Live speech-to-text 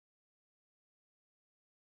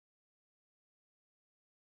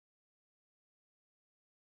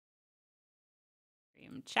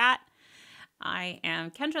livestream chat. I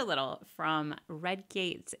am Kendra Little from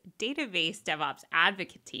Redgate's Database DevOps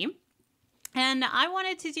Advocate team. And I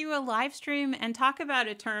wanted to do a live stream and talk about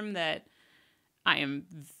a term that I am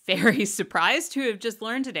very surprised to have just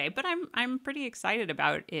learned today, but I'm pretty excited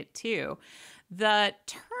about it too. The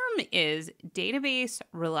term is database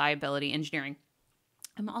reliability engineering.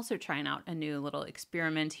 I'm also trying out a new little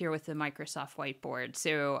experiment here with the Microsoft Whiteboard.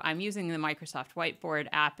 So I'm using the Microsoft Whiteboard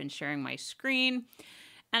app and sharing my screen.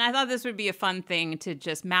 And I thought this would be a fun thing to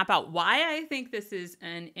just map out why I think this is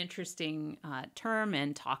an interesting term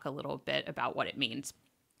and talk a little bit about what it means.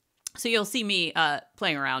 So you'll see me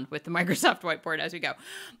playing around with the Microsoft Whiteboard as we go.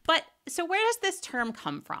 But so where does this term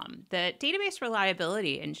come from? The database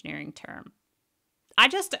reliability engineering term. I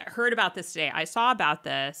just heard about this today. I saw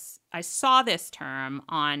this term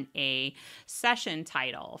on a session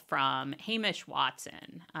title from Hamish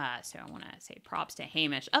Watson. So I want to say props to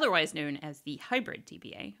Hamish, otherwise known as the Hybrid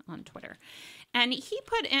DBA on Twitter. And he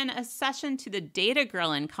put in a session to the Data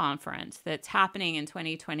Grillen conference that's happening in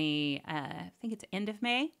 2020, I think it's end of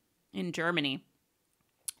May in Germany.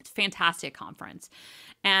 It's a fantastic conference.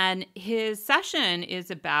 And his session is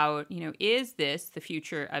about, is this the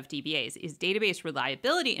future of DBAs? Is database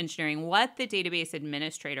reliability engineering what the database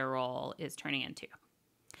administrator role is turning into?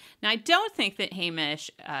 Now, I don't think that Hamish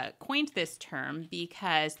coined this term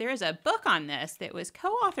because there is a book on this that was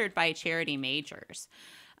co-authored by Charity Majors.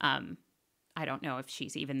 I don't know if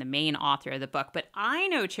she's even the main author of the book, but I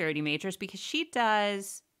know Charity Majors because she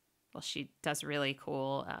does really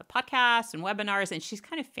cool podcasts and webinars, and she's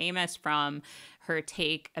kind of famous from her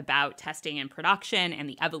take about testing in production and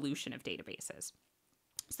the evolution of databases.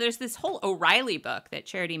 So there's this whole O'Reilly book that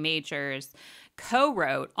Charity Majors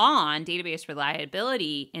co-wrote on database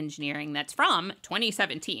reliability engineering that's from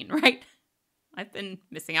 2017, right? I've been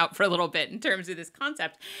missing out for a little bit in terms of this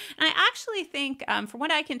concept. And I actually think, from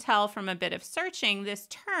what I can tell from a bit of searching, this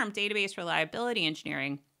term, database reliability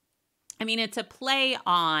engineering, it's a play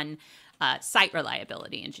on site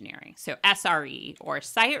reliability engineering. So SRE, or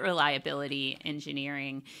site reliability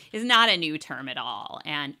engineering, is not a new term at all.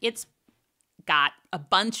 And it's got a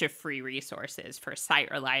bunch of free resources for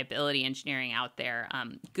site reliability engineering out there.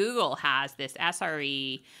 Google has this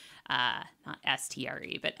SRE, not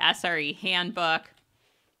STRE, but SRE handbook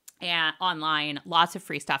and online, lots of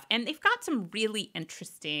free stuff. And they've got some really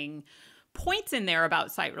interesting points in there about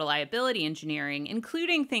site reliability engineering,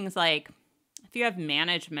 including things like if you have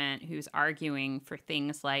management who's arguing for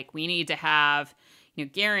things like we need to have,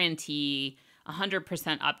 guarantee 100%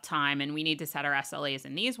 uptime and we need to set our SLAs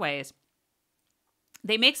in these ways.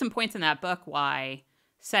 They make some points in that book why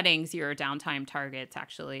setting zero downtime targets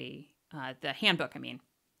the handbook,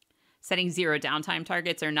 setting zero downtime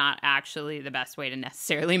targets are not actually the best way to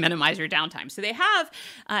necessarily minimize your downtime. So they have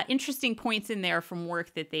interesting points in there from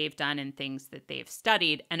work that they've done and things that they've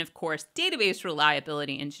studied. And of course, database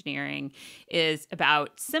reliability engineering is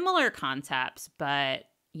about similar concepts, but,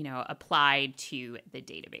 applied to the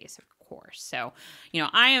database, of course. So,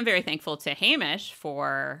 I am very thankful to Hamish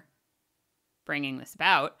for bringing this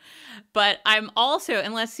about, but I'm also,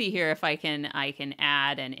 and let's see here if I can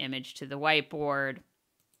add an image to the whiteboard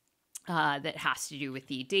that has to do with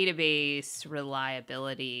the database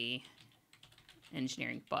reliability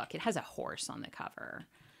engineering book. It has a horse on the cover.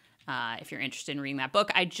 If you're interested in reading that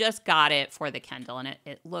book, I just got it for the Kindle, and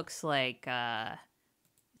it looks like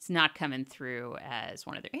it's not coming through as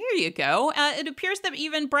one of the. Here you go. It appears that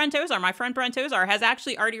even Brent Ozar, my friend Brent Ozar, has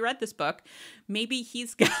actually already read this book. Maybe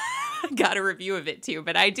he's got a review of it too,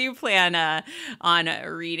 but I do plan on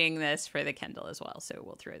reading this for the Kindle as well, so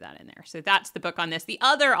we'll throw that in there. So that's the book on this. The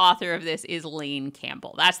other author of this is Lane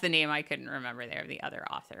Campbell. That's the name I couldn't remember there, the other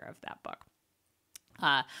author of that book.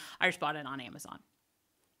 I just bought it on Amazon.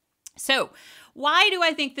 So why do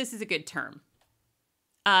I think this is a good term?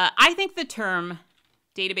 I think the term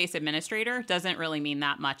database administrator doesn't really mean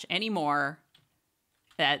that much anymore.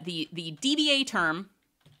 The DBA term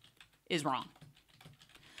is wrong.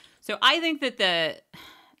 So I think that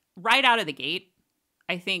right out of the gate,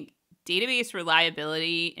 I think database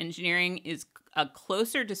reliability engineering is a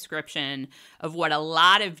closer description of what a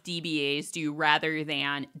lot of DBAs do rather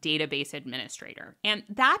than database administrator. And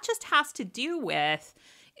that just has to do with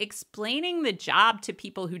explaining the job to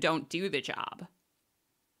people who don't do the job.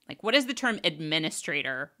 Like, what does the term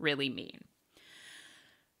administrator really mean?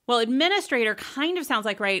 Well, administrator kind of sounds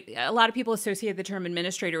like, right, a lot of people associate the term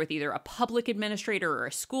administrator with either a public administrator or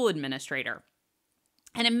a school administrator.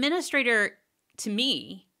 An administrator, to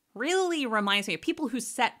me, really reminds me of people who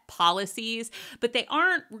set policies, but they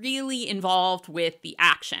aren't really involved with the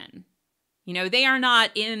action. They are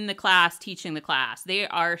not in the class teaching the class. They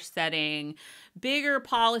are setting bigger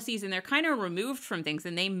policies, and they're kind of removed from things,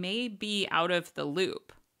 and they may be out of the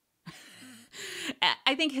loop.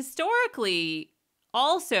 I think historically,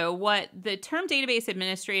 also, what the term database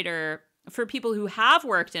administrator, for people who have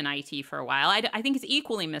worked in IT for a while, I think is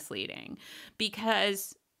equally misleading,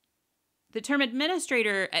 because the term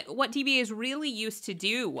administrator, what DBAs really used to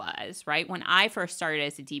do was, right, when I first started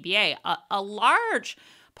as a DBA, a large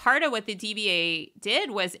part of what the DBA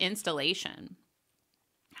did was installation.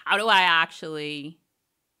 How do I actually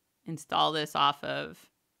install this off of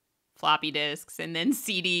floppy disks and then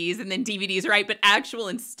CDs and then DVDs, right? But actual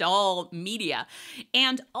install media.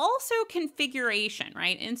 And also configuration,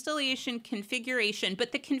 right? Installation, configuration.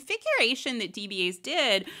 But the configuration that DBAs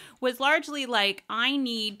did was largely like, I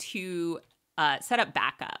need to set up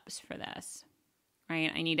backups for this,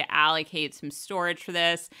 right? I need to allocate some storage for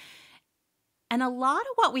this. And a lot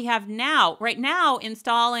of what we have now, right now,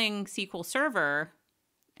 installing SQL Server,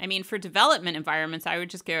 I mean, for development environments, I would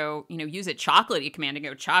just go, use a chocolatey command and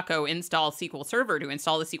go choco install SQL Server to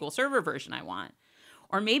install the SQL Server version I want.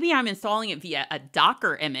 Or maybe I'm installing it via a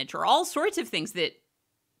Docker image or all sorts of things that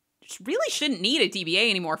really shouldn't need a DBA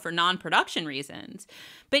anymore for non-production reasons.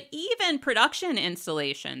 But even production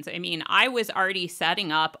installations, I mean, I was already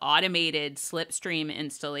setting up automated slipstream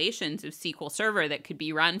installations of SQL Server that could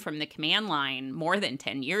be run from the command line more than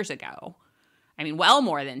 10 years ago. I mean, well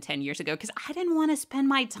more than 10 years ago, because I didn't want to spend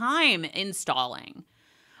my time installing.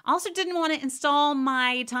 I also didn't want to install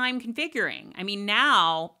my time configuring. I mean,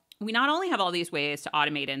 now we not only have all these ways to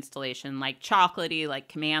automate installation, like chocolatey, like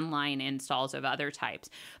command line installs of other types,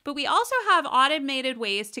 but we also have automated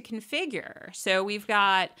ways to configure. So we've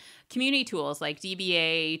got community tools like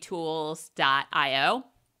dbatools.io.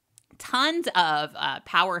 Tons of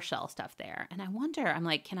PowerShell stuff there. And I wonder, I'm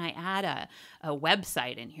like, can I add a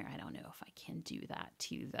website in here? I don't know if I can do that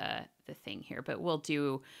to the thing here, but we'll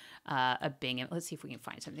do a Bing. Let's see if we can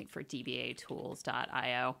find something for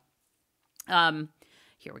dbatools.io.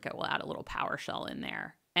 Here we go. We'll add a little PowerShell in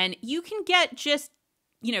there. And you can get just,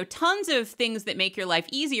 tons of things that make your life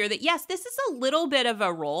easier that, yes, this is a little bit of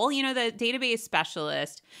a role, the database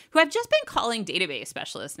specialist, who I've just been calling database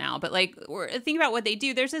specialists now, but think about what they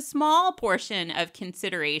do. There's a small portion of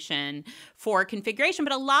consideration for configuration,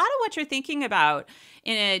 but a lot of what you're thinking about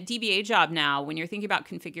in a DBA job now, when you're thinking about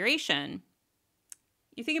configuration,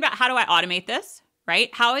 you think about, how do I automate this,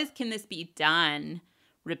 right? Can this be done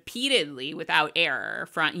repeatedly without error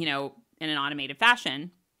in an automated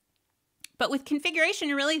fashion? But with configuration,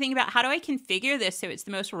 you're really thinking about, how do I configure this so it's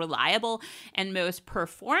the most reliable and most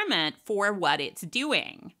performant for what it's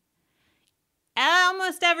doing?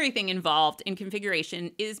 Almost everything involved in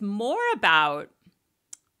configuration is more about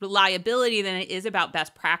reliability than it is about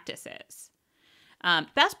best practices.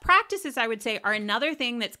 Best practices, I would say, are another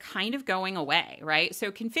thing that's kind of going away, right?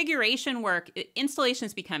 So configuration work, installation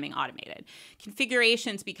is becoming automated.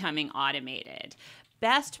 Configuration is becoming automated.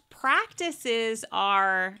 Best practices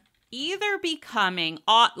are either becoming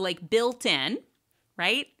built in,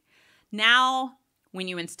 right? Now, when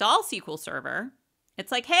you install SQL Server, it's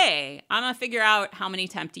like, hey, I'm going to figure out how many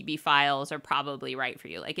tempdb files are probably right for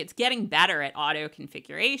you. It's getting better at auto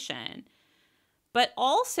configuration. But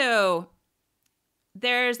also,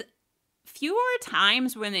 there's fewer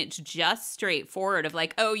times when it's just straightforward of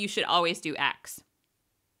oh, you should always do X.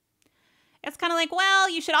 It's kind of like, well,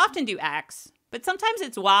 you should often do X, but sometimes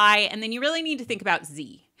it's Y, and then you really need to think about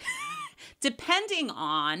Z, depending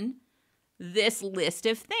on this list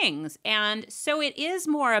of things. And so it is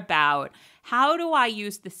more about, how do I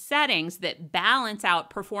use the settings that balance out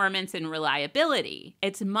performance and reliability?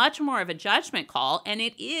 It's much more of a judgment call, and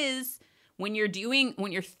it is when you're doing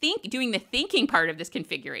the thinking part of this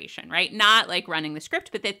configuration, right? Not running the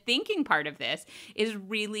script, but the thinking part of this is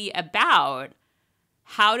really about,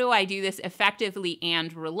 how do I do this effectively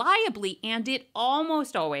and reliably? And it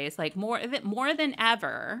almost always, more than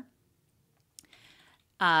ever,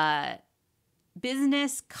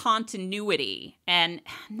 business continuity. And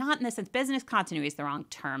not in the sense, business continuity is the wrong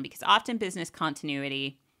term, because often business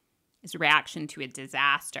continuity is a reaction to a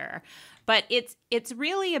disaster. But it's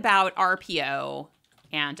really about RPO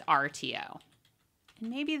and RTO. And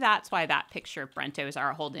maybe that's why that picture of Brent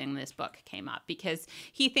Ozar holding this book came up, because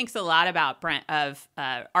he thinks a lot about RPO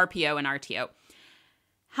and RTO.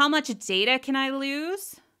 How much data can I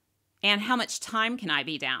lose? And how much time can I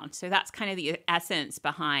be down? So that's kind of the essence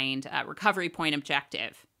behind recovery point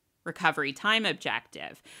objective, recovery time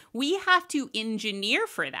objective. We have to engineer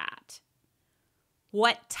for that.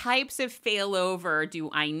 what types of failover do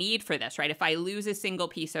I need for this, right? If I lose a single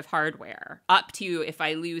piece of hardware, up to if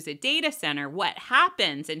I lose a data center, what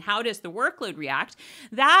happens and how does the workload react?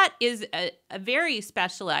 That is a very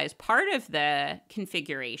specialized part of the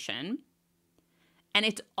configuration. And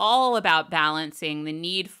it's all about balancing the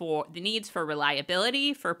needs for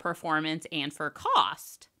reliability, for performance, and for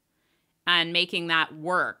cost, and making that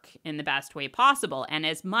work in the best way possible. And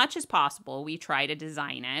as much as possible, we try to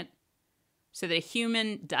design it so that a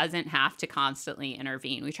human doesn't have to constantly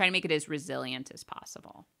intervene. We try to make it as resilient as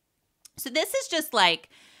possible. So this is just like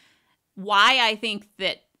why I think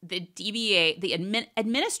that the DBA, the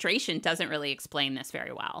administration doesn't really explain this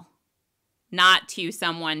very well. Not to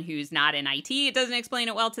someone who's not in IT. It doesn't explain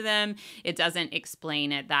it well to them. It doesn't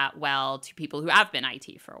explain it that well to people who have been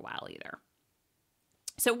IT for a while either.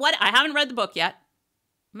 So I haven't read the book yet.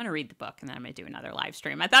 I'm going to read the book and then I'm going to do another live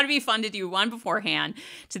stream. I thought it'd be fun to do one beforehand,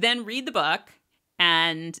 to then read the book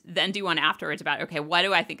and then do one afterwards about, okay, what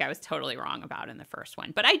do I think I was totally wrong about in the first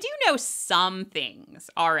one? But I do know some things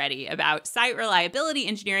already about site reliability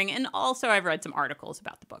engineering, and also I've read some articles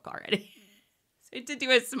about the book already. So I did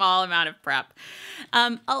do a small amount of prep.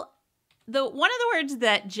 One of the words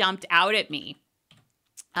that jumped out at me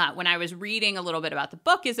when I was reading a little bit about the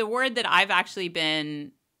book is a word that I've actually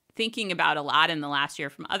been thinking about a lot in the last year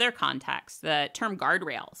from other contexts, the term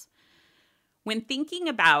guardrails. When thinking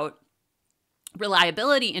about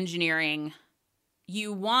reliability engineering,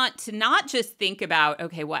 you want to not just think about,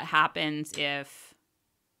 okay, what happens if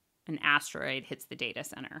an asteroid hits the data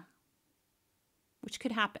center, which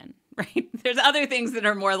could happen, right? There's other things that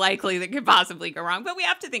are more likely that could possibly go wrong, but we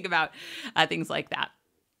have to think about things like that.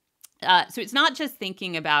 So it's not just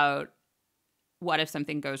thinking about what if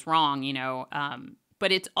something goes wrong,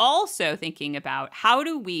 but it's also thinking about how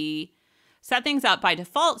do we set things up by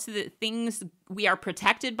default so that we are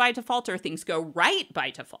protected by default or things go right by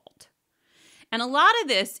default. And a lot of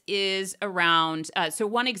this is around, so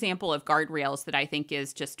one example of guardrails that I think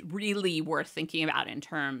is just really worth thinking about in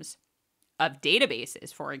terms of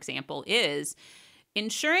databases, for example, is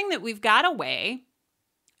ensuring that we've got a way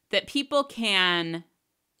that people can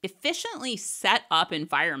efficiently set up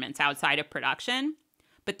environments outside of production,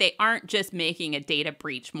 but they aren't just making a data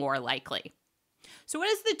breach more likely. So what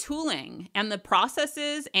is the tooling and the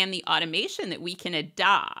processes and the automation that we can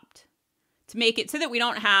adopt to make it so that we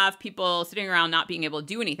don't have people sitting around not being able to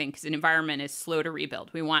do anything because an environment is slow to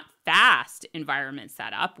rebuild? We want fast environment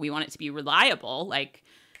setup. We want it to be reliable, like,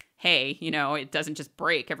 hey, it doesn't just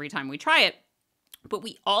break every time we try it. But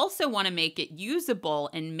we also want to make it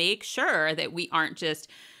usable and make sure that we aren't just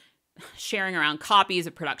sharing around copies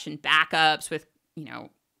of production backups with,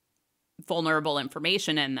 vulnerable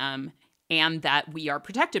information in them, and that we are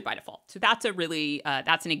protected by default. So that's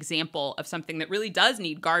that's an example of something that really does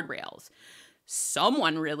need guardrails.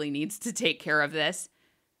 Someone really needs to take care of this.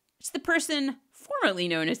 It's the person formerly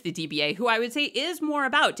known as the DBA, who I would say is more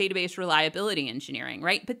about database reliability engineering,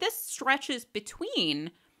 right? But this stretches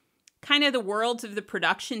between kind of the worlds of the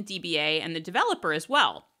production DBA and the developer as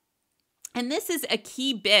well. And this is a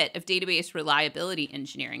key bit of database reliability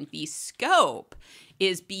engineering. The scope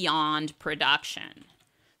is beyond production.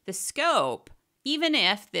 The scope, even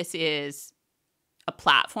if this is a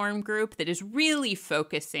platform group that is really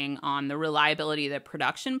focusing on the reliability of the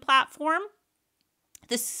production platform,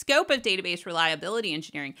 the scope of database reliability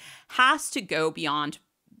engineering has to go beyond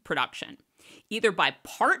production, either by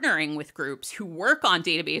partnering with groups who work on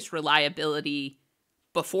database reliability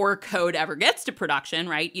before code ever gets to production,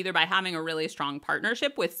 right? Either by having a really strong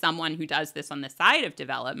partnership with someone who does this on the side of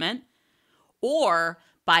development, or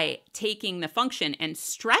by taking the function and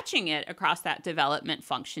stretching it across that development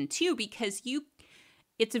function too, because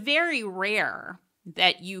it's very rare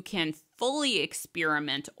that you can fully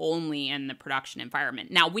experiment only in the production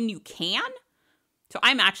environment. Now, when you can, so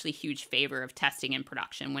I'm actually a huge favor of testing in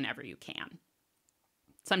production whenever you can.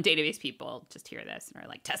 Some database people just hear this and are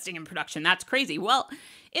like, testing in production, that's crazy. Well,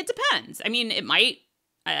 it depends. I mean, it might,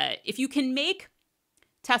 if you can make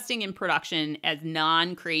testing in production as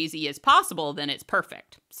non-crazy as possible, then it's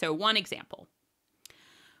perfect. So one example,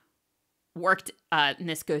 and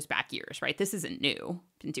this goes back years, right? This isn't new.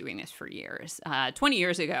 Been doing this for years. 20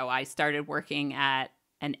 years ago, I started working at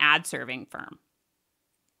an ad serving firm.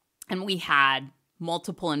 And we had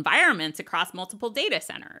multiple environments across multiple data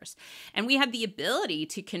centers. And we had the ability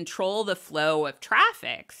to control the flow of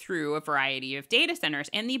traffic through a variety of data centers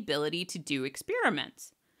and the ability to do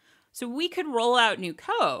experiments. So we could roll out new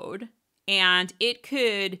code and it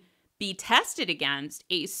could be tested against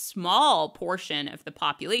a small portion of the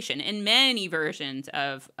population in many versions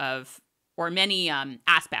of or many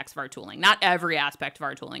aspects of our tooling. Not every aspect of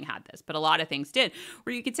our tooling had this, but a lot of things did,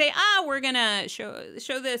 where you could say, we're going to show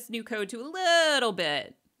this new code to a little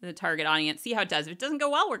bit the target audience, see how it does. If it doesn't go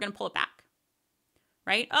well, we're going to pull it back,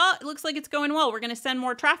 right? Oh, it looks like it's going well. We're going to send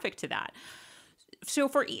more traffic to that. So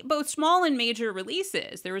for both small and major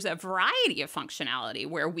releases, there was a variety of functionality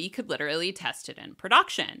where we could literally test it in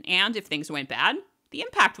production. And if things went bad, the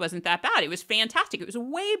impact wasn't that bad. It was fantastic. It was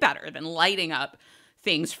way better than lighting up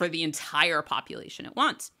things for the entire population at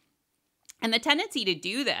once. And the tendency to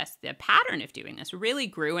do this, the pattern of doing this, really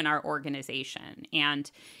grew in our organization. And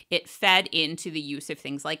it fed into the use of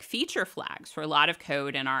things like feature flags for a lot of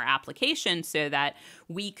code in our application so that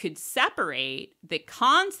we could separate the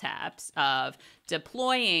concepts of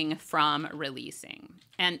deploying from releasing.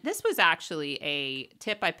 And this was actually a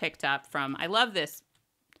tip I picked up from, I love this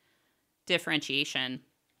differentiation.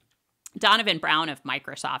 Donovan Brown of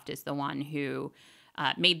Microsoft is the one who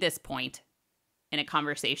made this point in a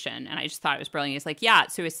conversation, and I just thought it was brilliant. It's like, yeah,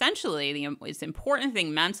 so essentially it's important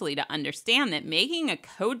thing mentally to understand that making a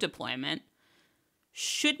code deployment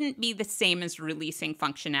shouldn't be the same as releasing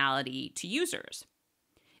functionality to users.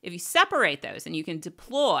 If you separate those and you can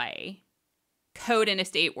deploy code in a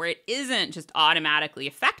state where it isn't just automatically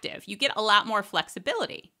effective, you get a lot more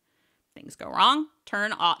flexibility. Things go wrong,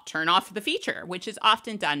 turn off the feature, which is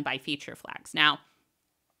often done by feature flags. Now,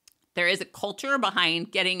 there is a culture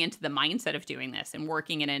behind getting into the mindset of doing this and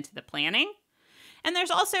working it into the planning. And there's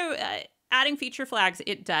also adding feature flags.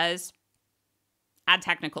 It does add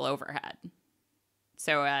technical overhead.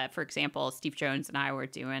 So, for example, Steve Jones and I were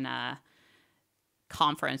doing a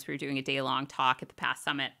conference. We were doing a day-long talk at the past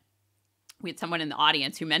summit. We had someone in the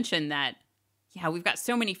audience who mentioned that, yeah, we've got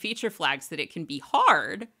so many feature flags that it can be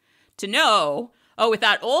hard to know, oh, with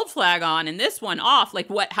that old flag on and this one off, like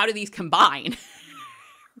how do these combine?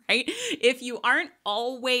 Right? If you aren't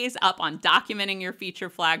always up on documenting your feature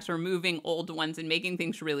flags, removing old ones, and making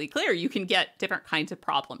things really clear, you can get different kinds of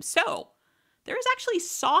problems. So there is actually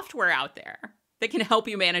software out there that can help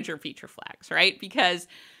you manage your feature flags, right? Because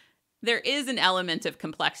there is an element of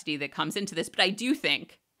complexity that comes into this. But I do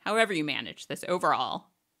think, however you manage this overall,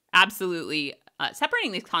 absolutely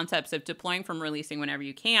separating these concepts of deploying from releasing whenever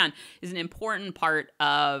you can is an important part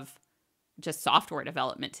of just software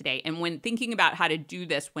development today. And when thinking about how to do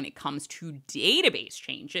this when it comes to database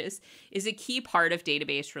changes is a key part of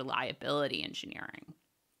database reliability engineering.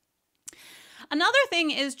 Another thing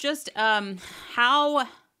is just how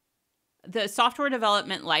the software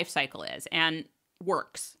development lifecycle is and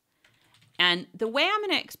works. And the way I'm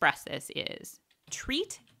going to express this is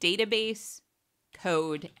treat database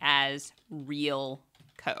code as real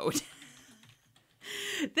code.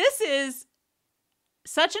 This is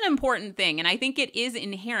such an important thing. And I think it is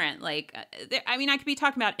inherent. Like, I mean, I could be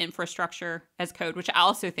talking about infrastructure as code, which I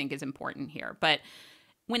also think is important here. But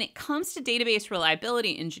when it comes to database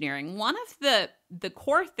reliability engineering, one of the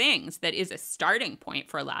core things that is a starting point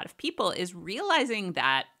for a lot of people is realizing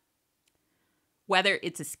that whether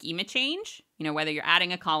it's a schema change, whether you're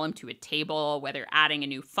adding a column to a table, whether you're adding a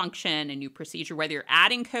new function, a new procedure, whether you're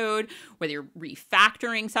adding code, whether you're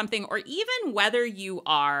refactoring something, or even whether you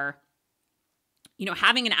are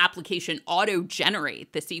having an application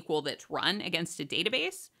auto-generate the SQL that's run against a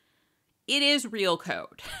database, it is real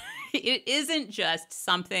code. It isn't just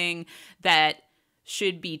something that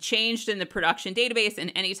should be changed in the production database,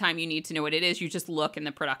 and anytime you need to know what it is, you just look in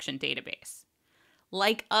the production database.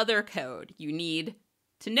 Like other code, you need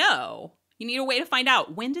to know. You need a way to find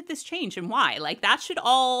out, when did this change and why? Like, that should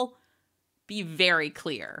all be very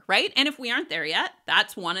clear, right? And if we aren't there yet,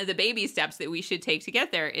 that's one of the baby steps that we should take to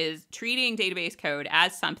get there, is treating database code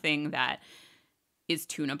as something that is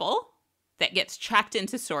tunable, that gets checked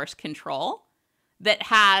into source control, that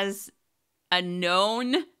has a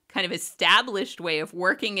known kind of established way of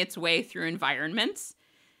working its way through environments,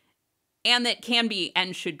 and that can be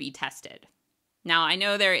and should be tested. Now, I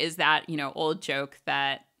know there is that, old joke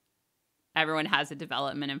that everyone has a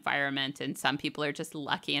development environment and some people are just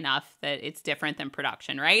lucky enough that it's different than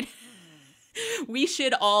production, right? We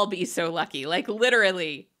should all be so lucky. Like,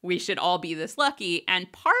 literally, we should all be this lucky.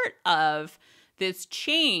 And part of this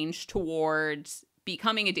change towards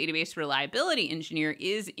becoming a database reliability engineer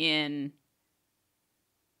is in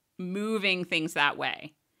moving things that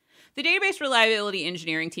way. The database reliability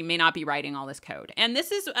engineering team may not be writing all this code. And this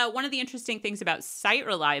is one of the interesting things about site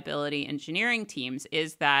reliability engineering teams,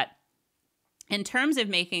 is that in terms of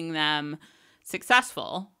making them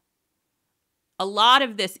successful, a lot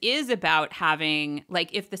of this is about having, like,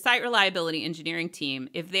 if the site reliability engineering team,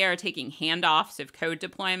 if they are taking handoffs of code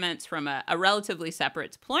deployments from a relatively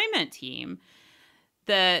separate deployment team,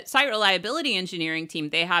 The site reliability engineering team,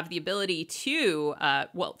 they have the ability to,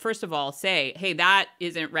 well, first of all, say, hey, that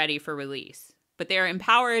isn't ready for release. But they're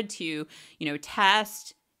empowered to,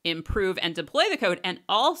 test, improve, and deploy the code. And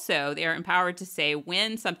also, they're empowered to say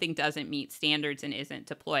when something doesn't meet standards and isn't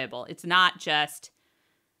deployable. It's not just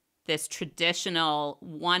this traditional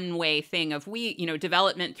one-way thing of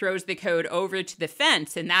development throws the code over to the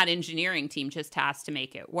fence and that engineering team just has to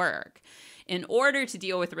make it work. In order to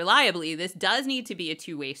deal with reliably, this does need to be a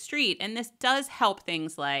two-way street. And this does help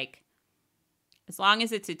things like, as long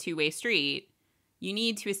as it's a two-way street, you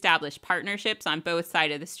need to establish partnerships on both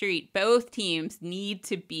sides of the street. Both teams need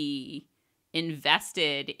to be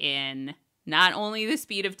invested in not only the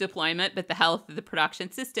speed of deployment, but the health of the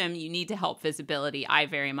production system. You need to help visibility. I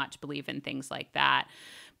very much believe in things like that,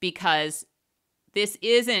 because this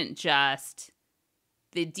isn't just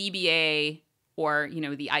the DBA or,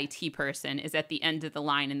 the IT person is at the end of the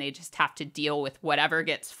line and they just have to deal with whatever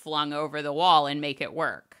gets flung over the wall and make it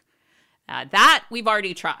work. That we've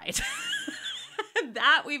already tried.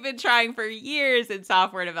 That we've been trying for years in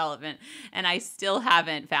software development, and I still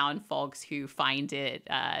haven't found folks who find it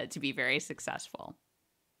to be very successful.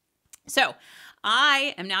 So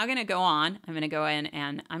I am now going to go on. I'm going to go in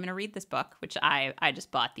and I'm going to read this book, which I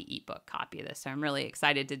just bought the ebook copy of this. So I'm really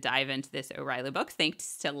excited to dive into this O'Reilly book.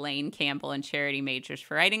 Thanks to Lane Campbell and Charity Majors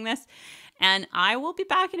for writing this. And I will be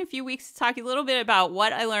back in a few weeks to talk a little bit about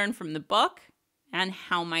what I learned from the book and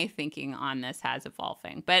how my thinking on this has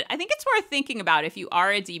evolving. But I think it's worth thinking about if you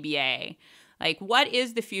are a DBA. Like, what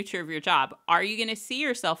is the future of your job? Are you going to see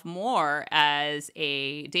yourself more as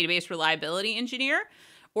a database reliability engineer?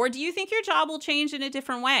 Or do you think your job will change in a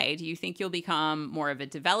different way? Do you think you'll become more of a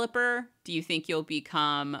developer? Do you think you'll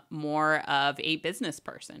become more of a business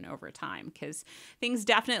person over time? Because things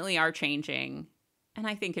definitely are changing, and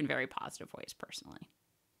I think in very positive ways personally.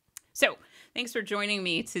 So thanks for joining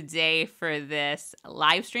me today for this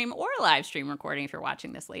live stream or live stream recording if you're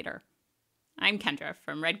watching this later. I'm Kendra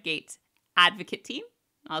from Redgate's Advocate Team.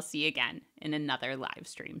 I'll see you again in another live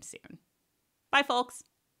stream soon. Bye, folks.